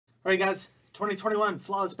All right, guys, 2021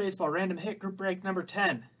 Flawless Baseball Random Hit Group Break number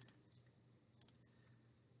 10.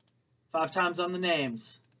 5 times on the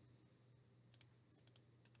names.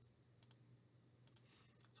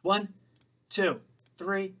 It's 1, 2,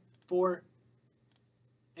 3, 4,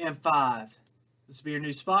 and 5. This will be your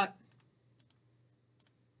new spot.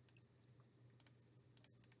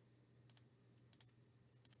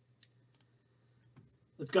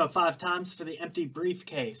 Let's go 5 times for the empty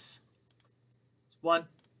briefcase. 1,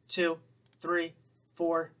 2, 3,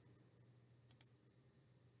 4,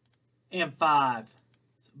 and 5.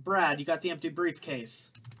 Brad, you got the empty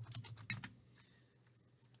briefcase.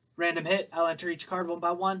 Random hit, I'll enter each card one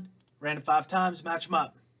by one. Random 5 times, match them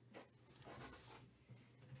up.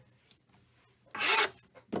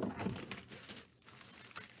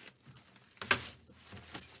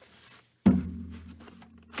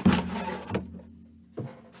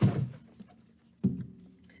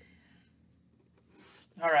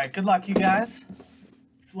 All right, good luck, you guys.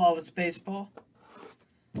 Flawless Baseball.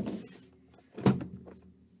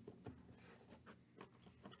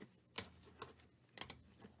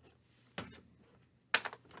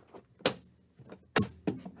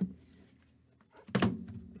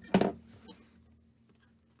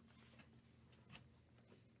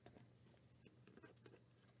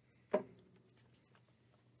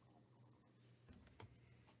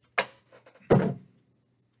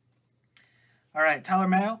 All right, Tyler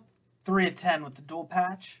Mayo, 3 of 10 with the dual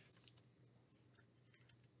patch.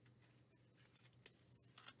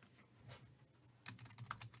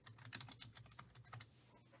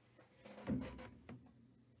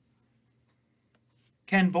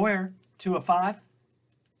 Ken Boyer, 2 of 5.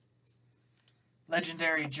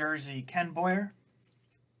 Legendary jersey, Ken Boyer.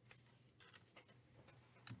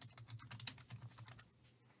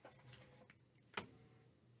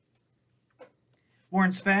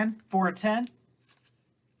 Warren Span, 4 of 10.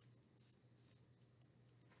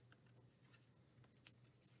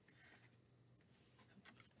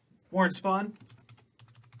 Warren Spawn.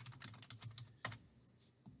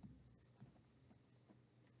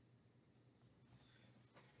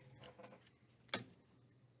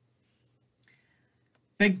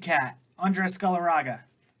 Big Cat, Andres Galarraga.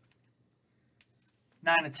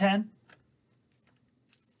 9 of 10.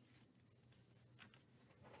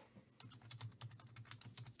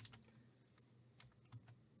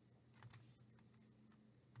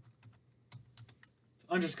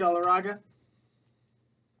 Andres Galarraga.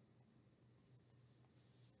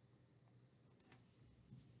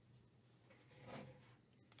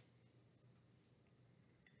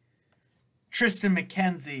 Tristan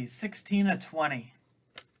McKenzie, 16 of 20.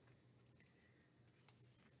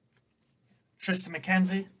 Tristan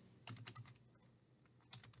McKenzie.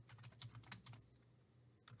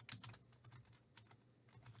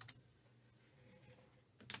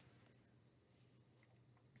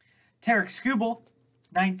 Tarek Skubal,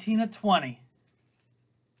 19 of 20.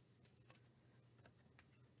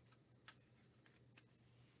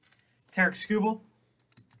 Tarek Skubal.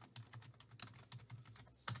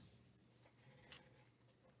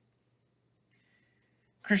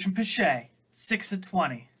 Christian Pache, 6 of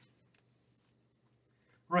 20.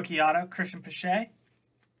 Rookie auto, Christian Pache.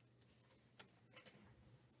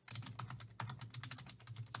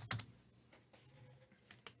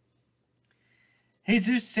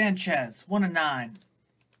 Jesus Sanchez, 1 of 9.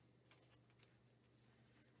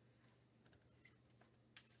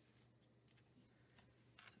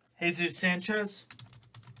 Jesus Sanchez.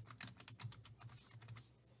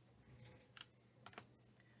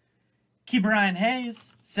 Ke'Bryan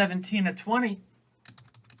Hayes, 17 of 20.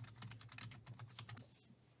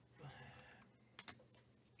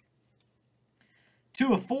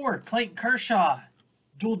 Two of 4, Clayton Kershaw,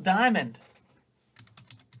 dual diamond.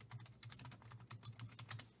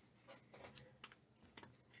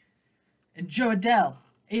 And Joe Adele,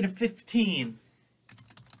 8 of 15.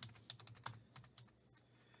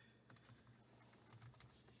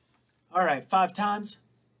 All right, 5 times.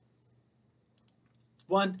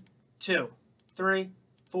 1, 2, 3,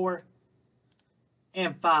 4,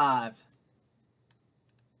 and 5.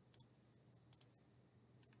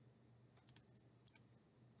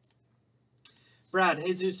 Brad,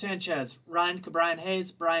 Jesus Sanchez, Ryan Ke'Bryan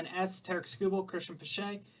Hayes, Brian S., Tarek Skubal, Christian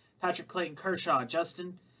Pache, Patrick Clayton Kershaw,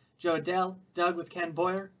 Justin, Joe Adele, Doug with Ken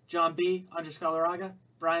Boyer, John B., Andres Galarraga,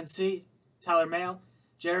 Brian C., Tyler Mayo,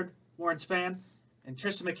 Jared, Warren Span, and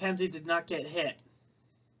Tristan McKenzie did not get hit.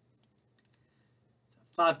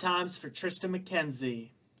 5 times for Tristan McKenzie.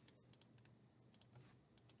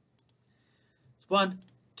 1,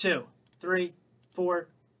 2, 3, 4,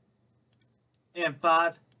 and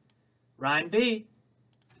 5. Ryan B.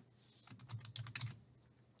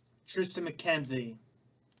 Tristan McKenzie.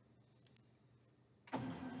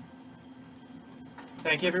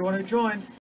 Thank you everyone who joined.